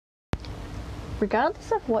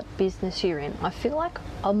Regardless of what business you're in, I feel like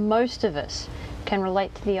most of us can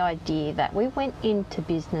relate to the idea that we went into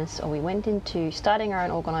business, or we went into starting our own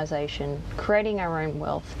organisation, creating our own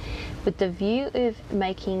wealth, with the view of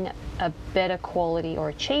making a better quality, or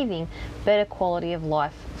achieving better quality of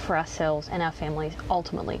life for ourselves and our families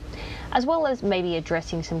ultimately, as well as maybe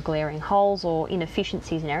addressing some glaring holes or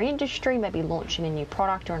inefficiencies in our industry, maybe launching a new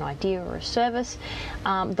product or an idea or a service.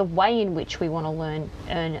 The way in which we want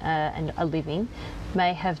to earn a living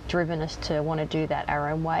may have driven us to want to do that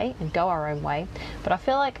our own way and go our own way. But I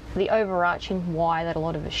feel like the overarching why that a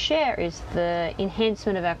lot of us share is the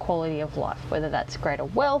enhancement of our quality of life, whether that's greater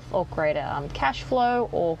wealth or greater cash flow,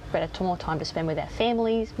 or more time to spend with our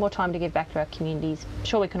families, more time to give back to our communities. I'm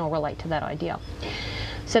sure we can all relate to that idea.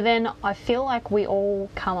 So then I feel like we all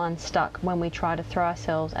come unstuck when we try to throw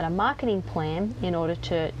ourselves at a marketing plan in order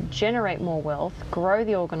to generate more wealth, grow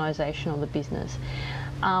the organisation or the business.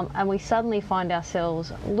 And we suddenly find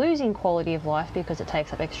ourselves losing quality of life because it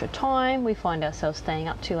takes up extra time. We find ourselves staying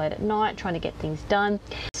up too late at night trying to get things done.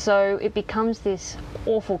 So it becomes this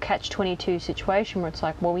awful catch-22 situation where it's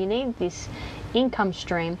like, well, we need this income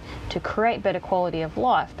stream to create better quality of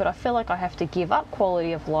life, but I feel like I have to give up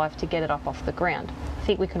quality of life to get it up off the ground. I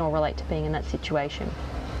think we can all relate to being in that situation.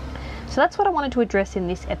 So that's what I wanted to address in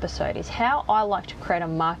this episode, is how I like to create a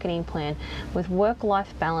marketing plan with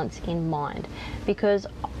work-life balance in mind, because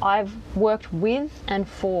I've worked with and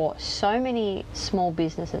for so many small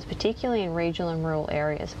businesses, particularly in regional and rural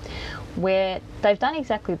areas, where they've done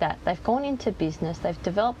exactly that. They've gone into business, they've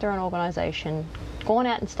developed their own organisation, gone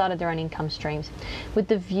out and started their own income streams with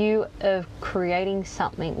the view of creating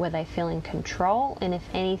something where they feel in control, and if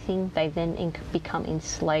anything, they then become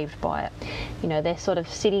enslaved by it. You know, they're sort of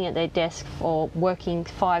sitting at their desk or working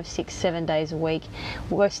 5, 6, 7 days a week,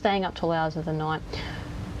 staying up till hours of the night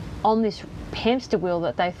on this hamster wheel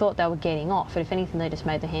that they thought they were getting off, but if anything, they just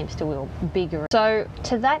made the hamster wheel bigger. So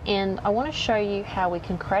to that end, I want to show you how we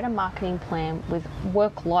can create a marketing plan with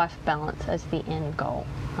work-life balance as the end goal.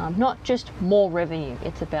 Not just more revenue.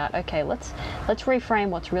 It's about, okay, let's reframe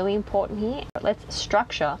what's really important here. Let's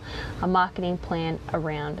structure a marketing plan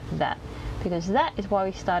around that, because that is why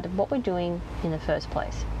we started what we're doing in the first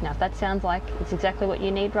place. Now, if that sounds like it's exactly what you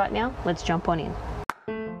need right now, let's jump on in.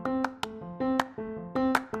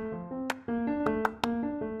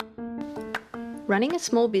 Running a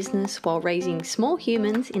small business while raising small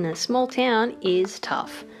humans in a small town is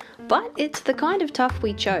tough, but it's the kind of tough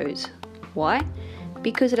we chose. Why?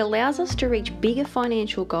 Because it allows us to reach bigger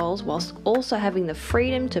financial goals whilst also having the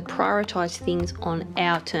freedom to prioritise things on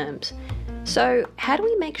our terms. So how do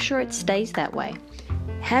we make sure it stays that way?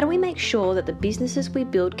 How do we make sure that the businesses we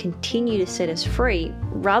build continue to set us free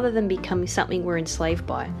rather than becoming something we're enslaved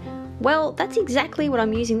by? Well, that's exactly what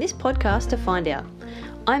I'm using this podcast to find out.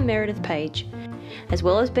 I'm Meredith Page. As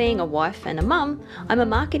well as being a wife and a mum, I'm a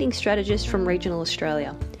marketing strategist from regional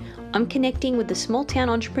Australia. I'm connecting with the small town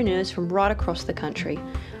entrepreneurs from right across the country.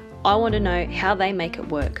 I want to know how they make it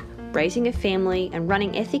work, raising a family and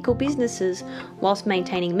running ethical businesses whilst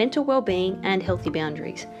maintaining mental well-being and healthy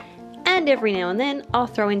boundaries. And every now and then, I'll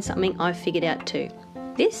throw in something I've figured out too.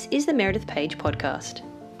 This is the Meredith Page Podcast.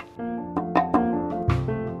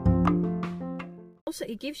 Also,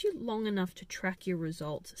 it gives you long enough to track your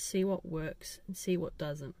results, see what works and see what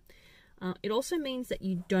doesn't. It also means that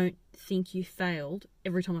you don't think you failed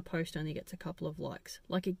every time a post only gets a couple of likes.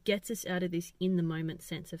 Like, it gets us out of this in-the-moment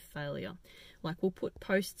sense of failure. Like, we'll put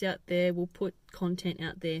posts out there, we'll put content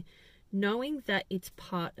out there, knowing that it's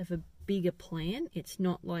part of a bigger plan. It's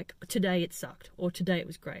not like, today it sucked, or today it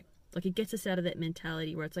was great. Like, it gets us out of that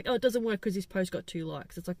mentality where it's like, oh, it doesn't work because this post got 2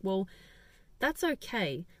 likes. It's like, well, that's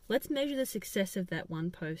okay. Let's measure the success of that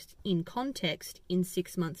one post in context in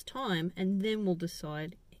 6 months' time, and then we'll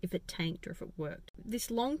decide if it tanked or if it worked. This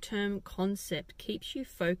long-term concept keeps you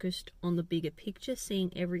focused on the bigger picture,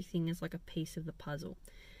 seeing everything as like a piece of the puzzle.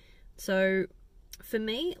 So for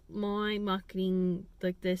me, my marketing,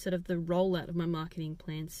 the rollout of my marketing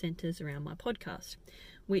plan centers around my podcast,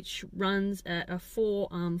 which runs at a 4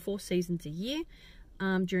 seasons a year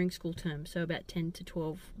during school term, so about 10 to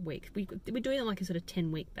 12 weeks. We're doing them like a sort of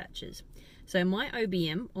 10-week batches. So my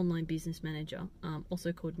OBM, Online Business Manager,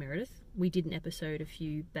 also called Meredith, we did an episode a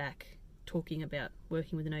few back talking about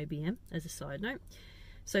working with an OBM as a side note.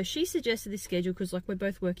 So she suggested this schedule because, like, we're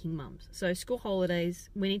both working mums. So school holidays,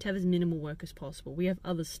 we need to have as minimal work as possible. We have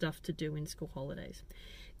other stuff to do in school holidays.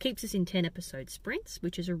 Keeps us in 10-episode sprints,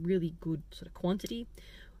 which is a really good sort of quantity.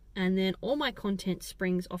 And then all my content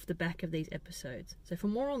springs off the back of these episodes. So for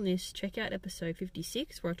more on this, check out episode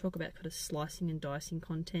 56, where I talk about kind of slicing and dicing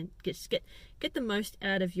content. Get the most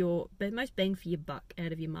out of most bang for your buck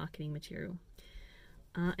out of your marketing material.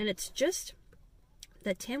 And it's just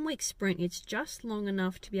that 10-week sprint, it's just long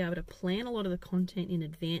enough to be able to plan a lot of the content in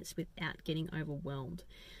advance without getting overwhelmed.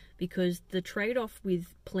 Because the trade-off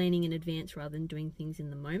with planning in advance rather than doing things in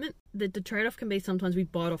the moment, the trade-off can be sometimes we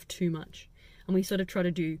bite off too much and we sort of try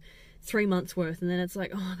to do 3 months worth, and then it's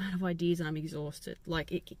like, oh, I'm out of ideas and I'm exhausted.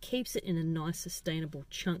 Like, it keeps it in a nice sustainable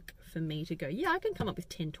chunk for me to go, yeah, I can come up with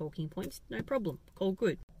 10 talking points, no problem, all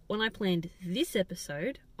good. When I planned this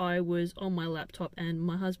episode, I was on my laptop and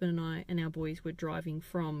my husband and I and our boys were driving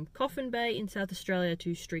from Coffin Bay in South Australia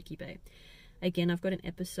to Streaky Bay. Again, I've got an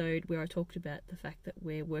episode where I talked about the fact that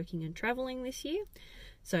we're working and travelling this year.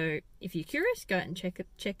 So if you're curious, go out and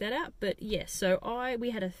check that out. But yes, so we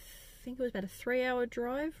had I think it was about a 3-hour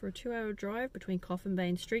drive or a 2-hour drive between Coffin Bay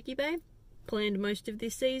and Streaky Bay. Planned most of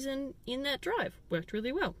this season in that drive. Worked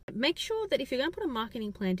really well. Make sure that if you're going to put a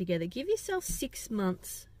marketing plan together, give yourself 6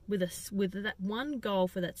 months with that one goal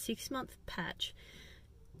for that 6-month patch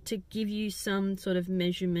to give you some sort of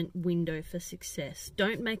measurement window for success.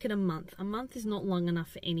 Don't make it a month. A month is not long enough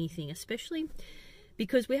for anything, especially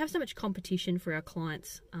because we have so much competition for our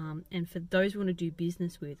clients, and for those we want to do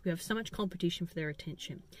business with, we have so much competition for their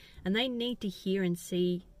attention. And they need to hear and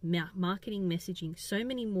see marketing messaging so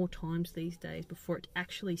many more times these days before it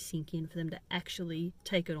actually sink in for them to actually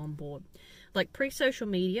take it on board. Like pre-social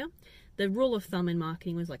media, the rule of thumb in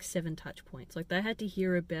marketing was like 7 touch points. Like they had to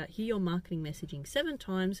hear your marketing messaging 7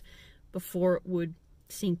 times before it would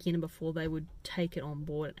sink in and before they would take it on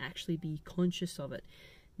board and actually be conscious of it.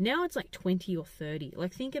 Now it's like 20 or 30.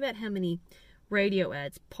 Like think about how many radio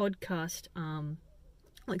ads, podcast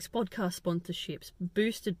sponsorships,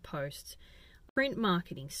 boosted posts, print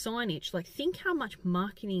marketing, signage. Like think how much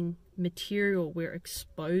marketing material we're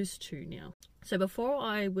exposed to now. So before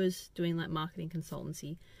I was doing like marketing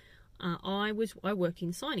consultancy, I worked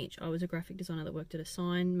in signage. I was a graphic designer that worked at a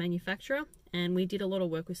sign manufacturer, and we did a lot of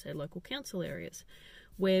work with, say, local council areas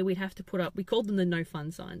where we'd have to put up, we called them the no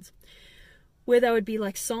fun signs, where there would be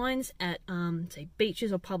like signs at, say,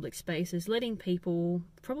 beaches or public spaces, letting people,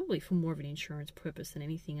 probably for more of an insurance purpose than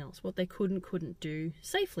anything else, what they couldn't do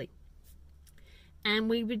safely. And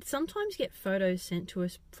we would sometimes get photos sent to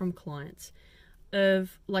us from clients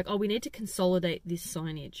of like, oh, we need to consolidate this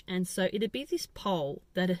signage. And so it'd be this pole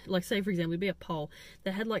that, like, say for example, it'd be a pole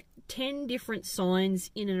that had like 10 different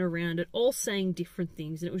signs in and around it, all saying different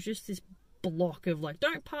things. And it was just this block of like,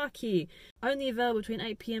 don't park here, only available between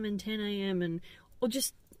 8 p.m. and 10 a.m. or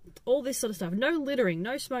just all this sort of stuff. No littering,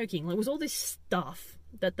 no smoking. Like, it was all this stuff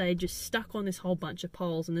that they just stuck on this whole bunch of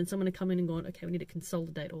poles, and then someone had come in and gone, okay, we need to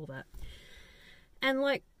consolidate all that. And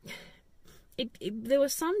like, there were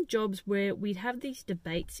some jobs where we'd have these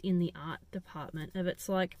debates in the art department of, it's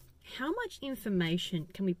like, how much information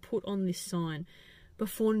can we put on this sign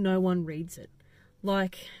before no one reads it?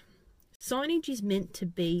 Like, signage is meant to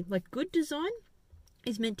be, like, good design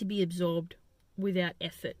is meant to be absorbed without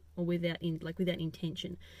effort or without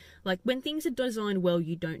intention. Like, when things are designed well,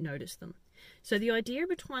 you don't notice them. So the idea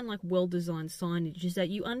behind like well-designed signage is that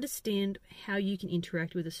you understand how you can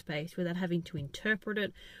interact with a space without having to interpret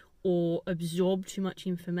it or absorb too much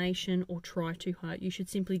information or try too hard. You should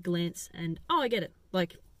simply glance and, oh, I get it.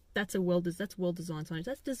 Like, that's well-designed signage.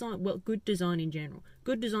 That's good design in general.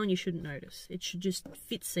 Good design you shouldn't notice. It should just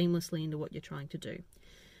fit seamlessly into what you're trying to do.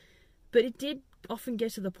 But it did often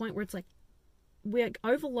get to the point where it's like, we're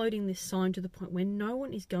overloading this sign to the point where no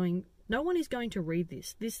one is going to read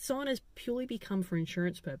this. This sign has purely become for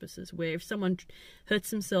insurance purposes, where if someone hurts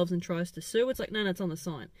themselves and tries to sue, it's like, no, it's on the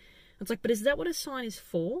sign. It's like, but is that what a sign is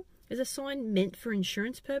for? Is a sign meant for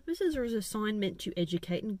insurance purposes, or is a sign meant to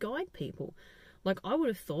educate and guide people? Like, I would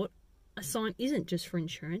have thought a sign isn't just for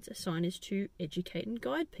insurance, a sign is to educate and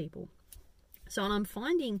guide people. So, and I'm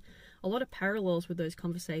finding a lot of parallels with those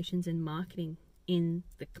conversations in marketing in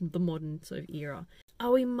the modern sort of era.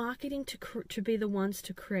 Are we marketing to be the ones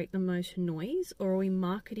to create the most noise, or are we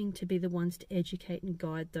marketing to be the ones to educate and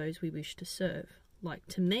guide those we wish to serve? Like,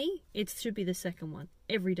 to me, it should be the second one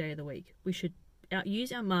every day of the week. We should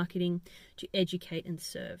use our marketing to educate and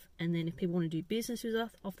serve. And then if people want to do business with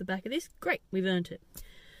us off the back of this, great, we've earned it.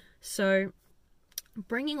 So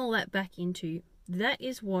bringing all that back into, that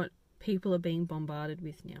is what people are being bombarded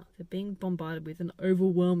with now. They're being bombarded with an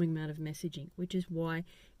overwhelming amount of messaging, which is why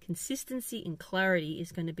consistency and clarity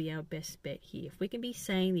is going to be our best bet here. If we can be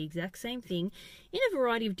saying the exact same thing in a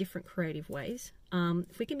variety of different creative ways,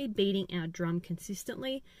 if we can be beating our drum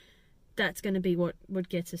consistently, that's going to be what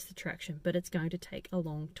gets us the traction, but it's going to take a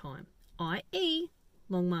long time, i.e.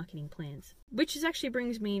 long marketing plans. Which actually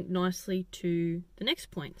brings me nicely to the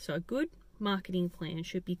next point. So a good marketing plan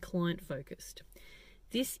should be client focused.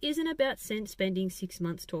 This isn't about spending 6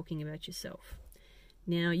 months talking about yourself.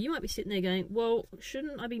 Now, you might be sitting there going, well,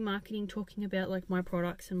 shouldn't I be marketing, talking about like my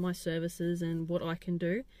products and my services and what I can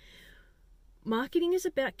do? Marketing is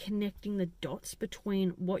about connecting the dots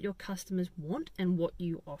between what your customers want and what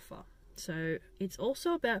you offer. So it's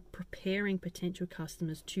also about preparing potential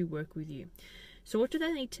customers to work with you. So what do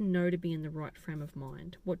they need to know to be in the right frame of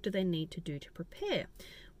mind? What do they need to do to prepare?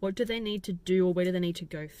 What do they need to do, or where do they need to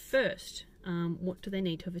go first? What do they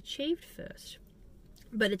need to have achieved first?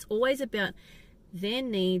 But it's always about their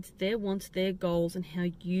needs, their wants, their goals, and how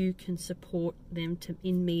you can support them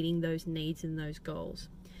in meeting those needs and those goals.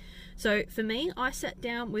 So for me, I sat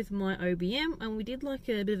down with my OBM and we did like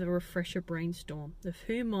a bit of a refresher brainstorm of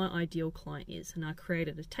who my ideal client is. And I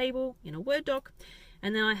created a table in a Word doc,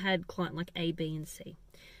 and then I had client like A, B, and C.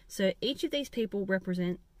 So each of these people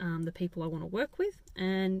represent the people I want to work with,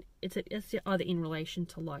 and it's either in relation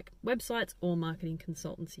to like websites or marketing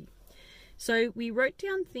consultancy. So we wrote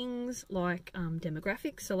down things like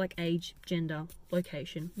demographics, so like age, gender,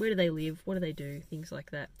 location, where do they live, what do they do, things like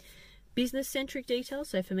that. Business-centric details,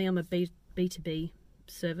 so for me I'm a B2B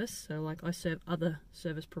service, so like I serve other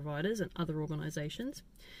service providers and other organisations.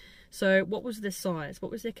 So what was their size?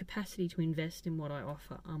 What was their capacity to invest in what I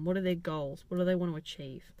offer? What are their goals? What do they want to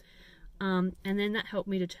achieve? And then that helped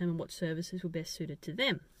me determine what services were best suited to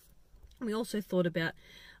them. We also thought about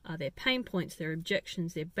their pain points, their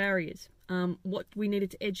objections, their barriers, what we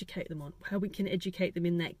needed to educate them on, how we can educate them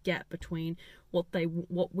in that gap between what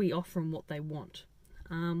we offer and what they want.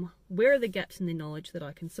 Where are the gaps in their knowledge that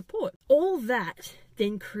I can support? All that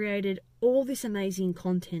then created all this amazing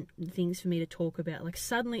content and things for me to talk about. Like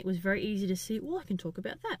suddenly it was very easy to see, well, I can talk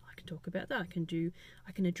about that. I can talk about that.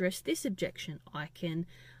 I can address this objection. I can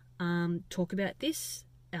talk about this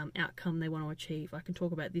outcome they want to achieve. I can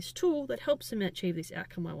talk about this tool that helps them achieve this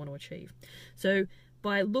outcome I want to achieve. So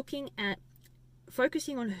by looking at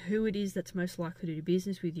focusing on who it is that's most likely to do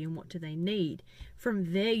business with you and what do they need,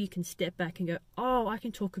 from there you can step back and go, oh, I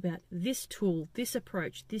can talk about this tool, this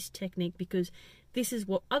approach, this technique, because this is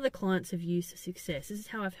what other clients have used for success. This is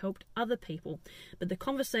how I've helped other people. But the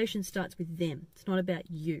conversation starts with them. It's not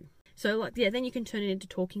about you. So then you can turn it into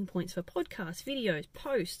talking points for podcasts, videos,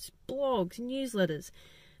 posts, blogs, newsletters.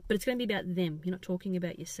 But it's going to be about them. You're not talking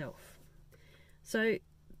about yourself. So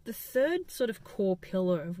the third sort of core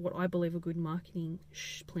pillar of what I believe a good marketing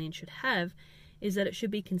plan should have is that it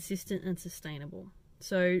should be consistent and sustainable.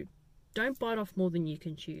 So don't bite off more than you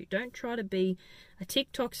can chew. Don't try to be a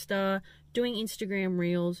TikTok star, doing Instagram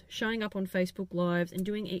reels, showing up on Facebook Lives and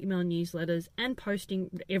doing email newsletters and posting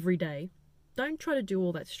every day. Don't try to do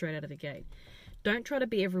all that straight out of the gate. Don't try to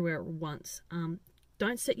be everywhere at once.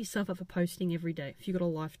 Don't set yourself up for posting every day if you've got a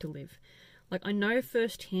life to live. Like I know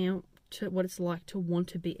firsthand what it's like to want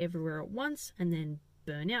to be everywhere at once and then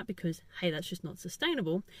burn out because, hey, that's just not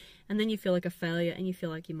sustainable. And then you feel like a failure and you feel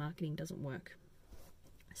like your marketing doesn't work.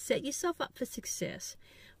 Set yourself up for success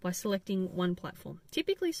by selecting one platform.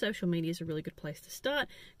 Typically, social media is a really good place to start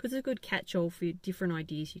because it's a good catch-all for different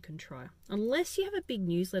ideas you can try. Unless you have a big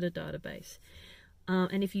newsletter database.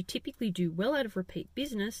 And if you typically do well out of repeat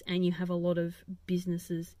business and you have a lot of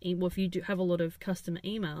businesses, if you do have a lot of customer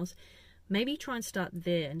emails, maybe try and start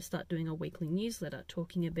there and start doing a weekly newsletter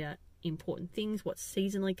talking about important things, what's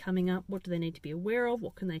seasonally coming up, what do they need to be aware of,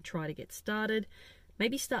 what can they try to get started.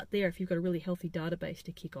 Maybe start there if you've got a really healthy database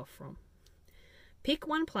to kick off from. Pick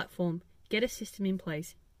one platform, get a system in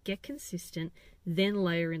place, get consistent, then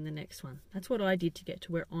layer in the next one. That's what I did to get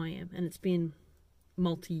to where I am, and it's been a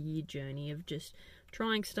multi-year journey of just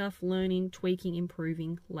trying stuff, learning, tweaking,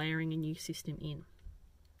 improving, layering a new system in.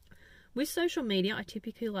 With social media, I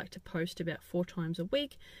typically like to post about 4 times a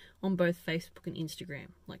week on both Facebook and Instagram.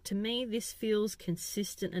 Like to me, this feels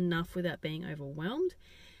consistent enough without being overwhelmed.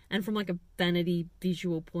 And from like a vanity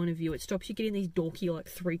visual point of view, it stops you getting these dorky like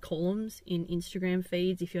 3 columns in Instagram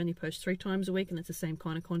feeds if you only post 3 times a week and it's the same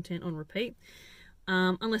kind of content on repeat.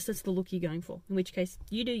 Unless that's the look you're going for, in which case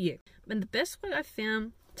you do you. And the best way I've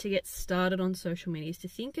found to get started on social media is to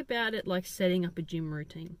think about it like setting up a gym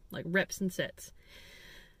routine, like reps and sets.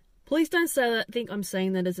 Please don't think I'm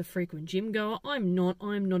saying that as a frequent gym goer. I'm not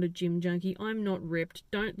a gym junkie. I'm not ripped.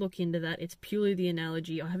 Don't look into that. It's purely the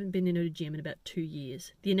analogy. I haven't been into a gym in about 2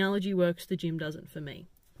 years. The analogy works, the gym doesn't for me.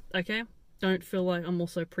 Okay? Don't feel like I'm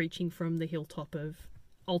also preaching from the hilltop of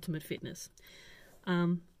ultimate fitness.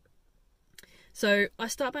 So I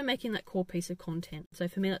start by making that core piece of content. So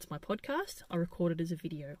for me, that's my podcast. I record it as a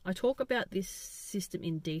video. I talk about this system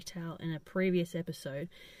in detail in a previous episode,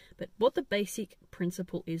 but what the basic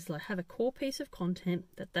principle is, like have a core piece of content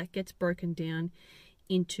that gets broken down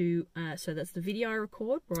into, so that's the video I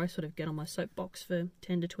record where I sort of get on my soapbox for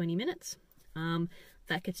 10 to 20 minutes.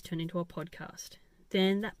 That gets turned into a podcast.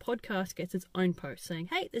 then that podcast gets its own post saying,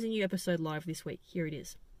 hey, there's a new episode live this week. Here it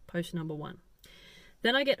is, post number 1.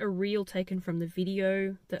 Then I get a reel taken from the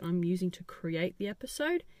video that I'm using to create the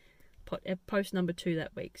episode, post number 2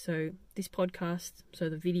 that week. So this podcast, so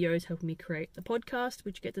the video is helping me create the podcast,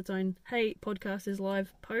 which gets its own, hey, podcast is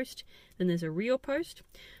live post. Then there's a reel post.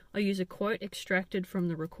 I use a quote extracted from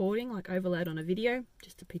the recording, like overlaid on a video,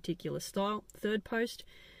 just a particular style. 3rd post.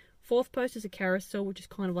 4th post is a carousel, which is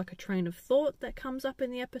kind of like a train of thought that comes up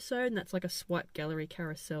in the episode, and that's like a swipe gallery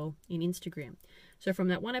carousel in Instagram. So from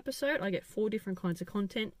that one episode, I get 4 different kinds of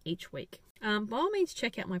content each week. By all means,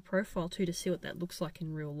 check out my profile too to see what that looks like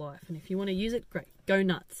in real life. And if you want to use it, great, go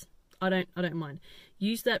nuts. I don't mind.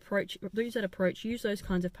 Use that approach. Use those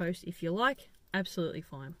kinds of posts if you like. Absolutely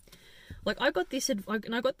fine. Like I got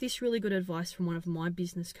this really good advice from one of my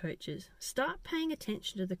business coaches. Start paying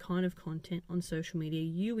attention to the kind of content on social media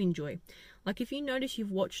you enjoy. Like if you notice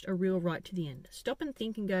you've watched a reel right to the end, stop and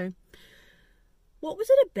think and go, what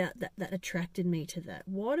was it about that attracted me to that?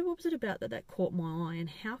 What was it about that caught my eye, and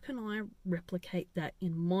how can I replicate that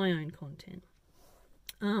in my own content?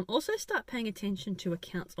 Also start paying attention to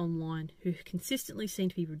accounts online who consistently seem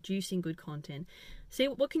to be producing good content. See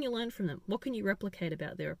what can you learn from them? What can you replicate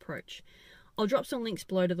about their approach? I'll drop some links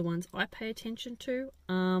below to the ones I pay attention to,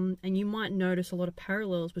 and you might notice a lot of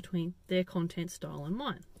parallels between their content style and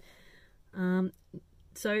mine.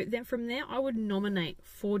 So then from there, I would nominate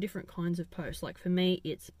 4 different kinds of posts. Like for me,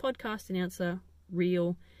 it's podcast announcer,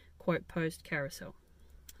 reel, quote post, carousel.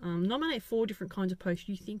 Nominate 4 different kinds of posts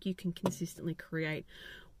you think you can consistently create,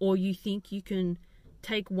 or you think you can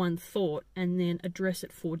take one thought and then address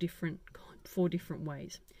it 4 different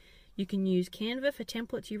ways. You can use Canva for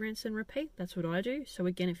templates you rinse and repeat. That's what I do. So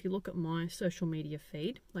again, if you look at my social media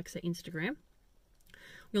feed, like say Instagram,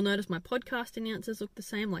 you'll notice my podcast announcers look the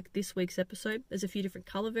same, like this week's episode. There's a few different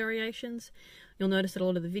color variations. You'll notice that a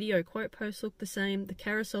lot of the video quote posts look the same. The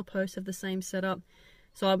carousel posts have the same setup.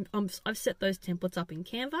 So I've set those templates up in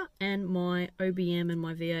Canva, and my OBM and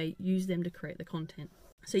my VA use them to create the content.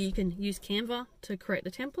 So you can use Canva to create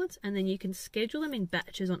the templates, and then you can schedule them in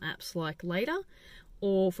batches on apps like Later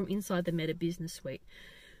or from inside the Meta Business Suite.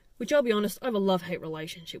 Which, I'll be honest, I have a love-hate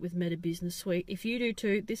relationship with Meta Business Suite. If you do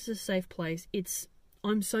too, this is a safe place.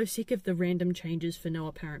 I'm so sick of the random changes for no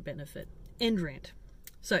apparent benefit. End rant.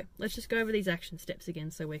 So let's just go over these action steps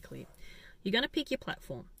again so we're clear. You're going to pick your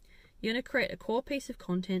platform. You're going to create a core piece of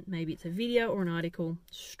content. Maybe it's a video or an article.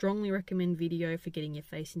 Strongly recommend video for getting your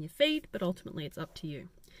face in your feed, but ultimately it's up to you.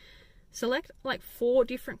 Select like 4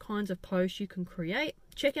 different kinds of posts you can create.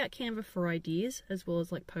 Check out Canva for ideas, as well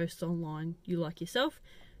as like posts online you like yourself.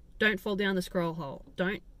 Don't fall down the scroll hole.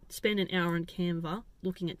 Don't spend an hour on Canva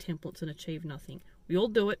looking at templates and achieve nothing. We all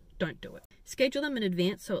do it, don't do it. Schedule them in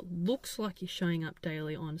advance so it looks like you're showing up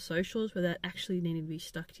daily on socials without actually needing to be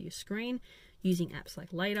stuck to your screen, using apps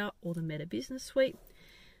like Later or the Meta Business Suite.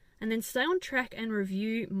 And then stay on track and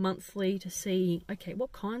review monthly to see, okay,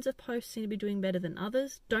 what kinds of posts seem to be doing better than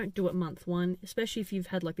others. Don't do it month 1, especially if you've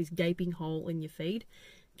had like this gaping hole in your feed.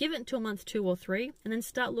 Give it until month 2 or 3, and then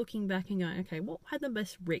start looking back and going, okay, what had the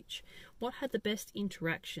best reach? What had the best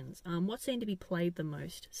interactions? What seemed to be played the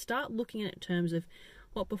most? Start looking at it in terms of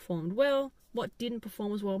what performed well, what didn't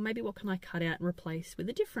perform as well, maybe what can I cut out and replace with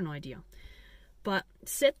a different idea. But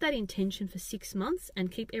set that intention for 6 months and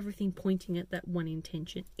keep everything pointing at that one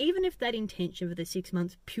intention. Even if that intention for the 6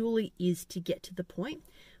 months purely is to get to the point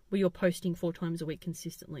where you're posting 4 times a week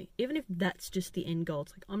consistently. Even if that's just the end goal.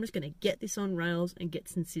 It's like, I'm just going to get this on rails and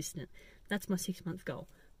get consistent. That's my 6-month goal.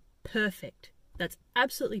 Perfect. That's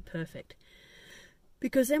absolutely perfect.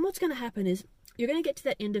 Because then what's going to happen is you're going to get to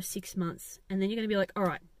that end of 6 months, and then you're going to be like, all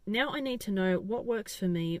right, now I need to know what works for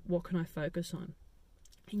me. What can I focus on?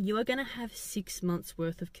 And you are going to have 6 months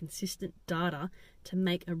worth of consistent data to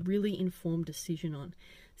make a really informed decision on.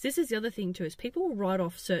 So this is the other thing too, is people will write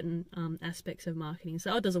off certain aspects of marketing and say,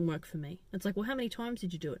 oh, it doesn't work for me. It's like, well, how many times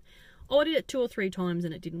did you do it? Oh, I did it 2 or 3 times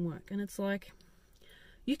and it didn't work. And it's like,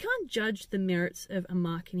 you can't judge the merits of a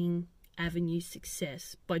marketing avenue's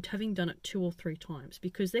success by having done it 2 or 3 times,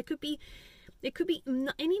 because there could be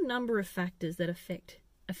any number of factors that affect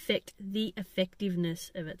the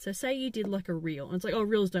effectiveness of it. So say you did like a reel, and it's like, oh,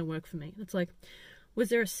 reels don't work for me. It's like, was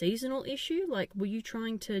there a seasonal issue? Like, were you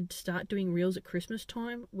trying to start doing reels at Christmas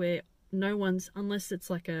time where no one's, unless it's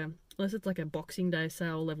like a Boxing Day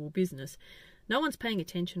sale level business, no one's paying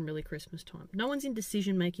attention really Christmas time. No one's in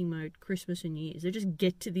decision making mode Christmas and New Year's. They just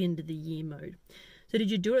get to the end of the year mode. So did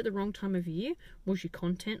you do it at the wrong time of year? Was your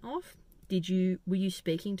content off? Were you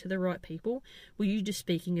speaking to the right people? Were you just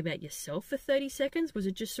speaking about yourself for 30 seconds? Was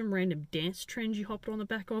it just some random dance trend you hopped on the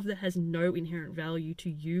back of that has no inherent value to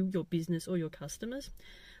you, your business, or your customers?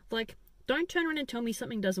 Like, don't turn around and tell me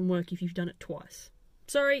something doesn't work if you've done it twice.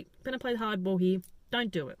 Sorry, gonna play the hardball here.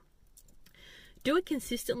 Don't do it. Do it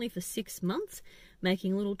consistently for 6 months,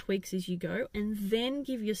 making little tweaks as you go, and then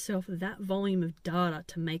give yourself that volume of data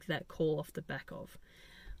to make that call off the back of.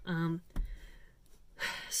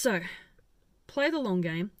 So, play the long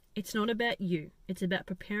game. It's not about you. It's about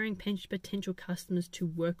preparing potential customers to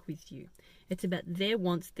work with you. It's about their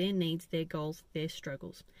wants, their needs, their goals, their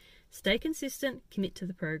struggles. Stay consistent, commit to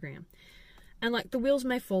the program. And like, the wheels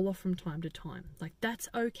may fall off from time to time. Like, that's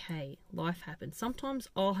okay. Life happens. Sometimes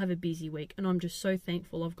I'll have a busy week and I'm just so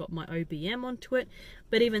thankful I've got my OBM onto it.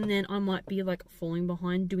 But even then, I might be like falling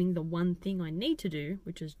behind doing the one thing I need to do,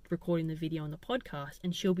 which is recording the video and the podcast.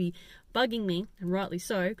 And she'll be bugging me, and rightly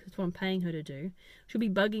so, because it's what I'm paying her to do. She'll be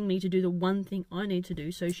bugging me to do the one thing I need to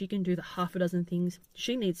do so she can do the half a dozen things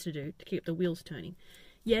she needs to do to keep the wheels turning.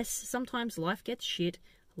 Yes, sometimes life gets shit.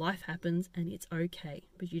 Life happens and it's okay,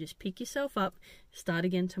 but you just pick yourself up, start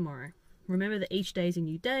again tomorrow. Remember that each day is a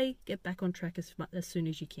new day, get back on track as soon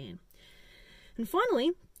as you can. And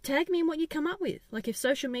finally, tag me in what you come up with. Like, if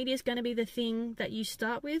social media is going to be the thing that you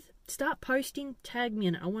start with, start posting, tag me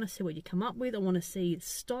in it. I want to see what you come up with. I want to see the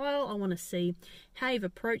style. I want to see how you've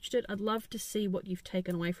approached it. I'd love to see what you've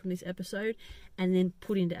taken away from this episode and then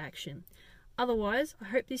put into action. Otherwise, I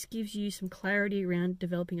hope this gives you some clarity around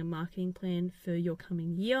developing a marketing plan for your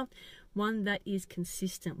coming year, one that is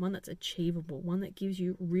consistent, one that's achievable, one that gives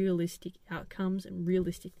you realistic outcomes and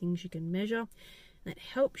realistic things you can measure, that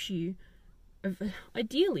helps you.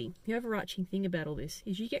 Ideally, the overarching thing about all this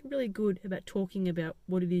is you get really good about talking about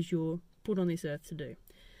what it is you're put on this earth to do.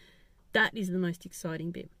 That is the most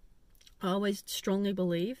exciting bit. I always strongly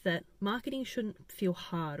believe that marketing shouldn't feel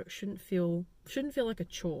hard, or shouldn't feel like a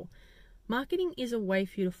chore. Marketing is a way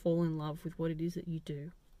for you to fall in love with what it is that you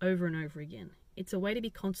do over and over again. It's a way to be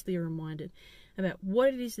constantly reminded about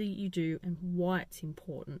what it is that you do and why it's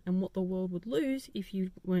important, and what the world would lose if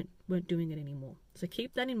you weren't doing it anymore. So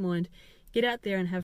keep that in mind. Get out there and have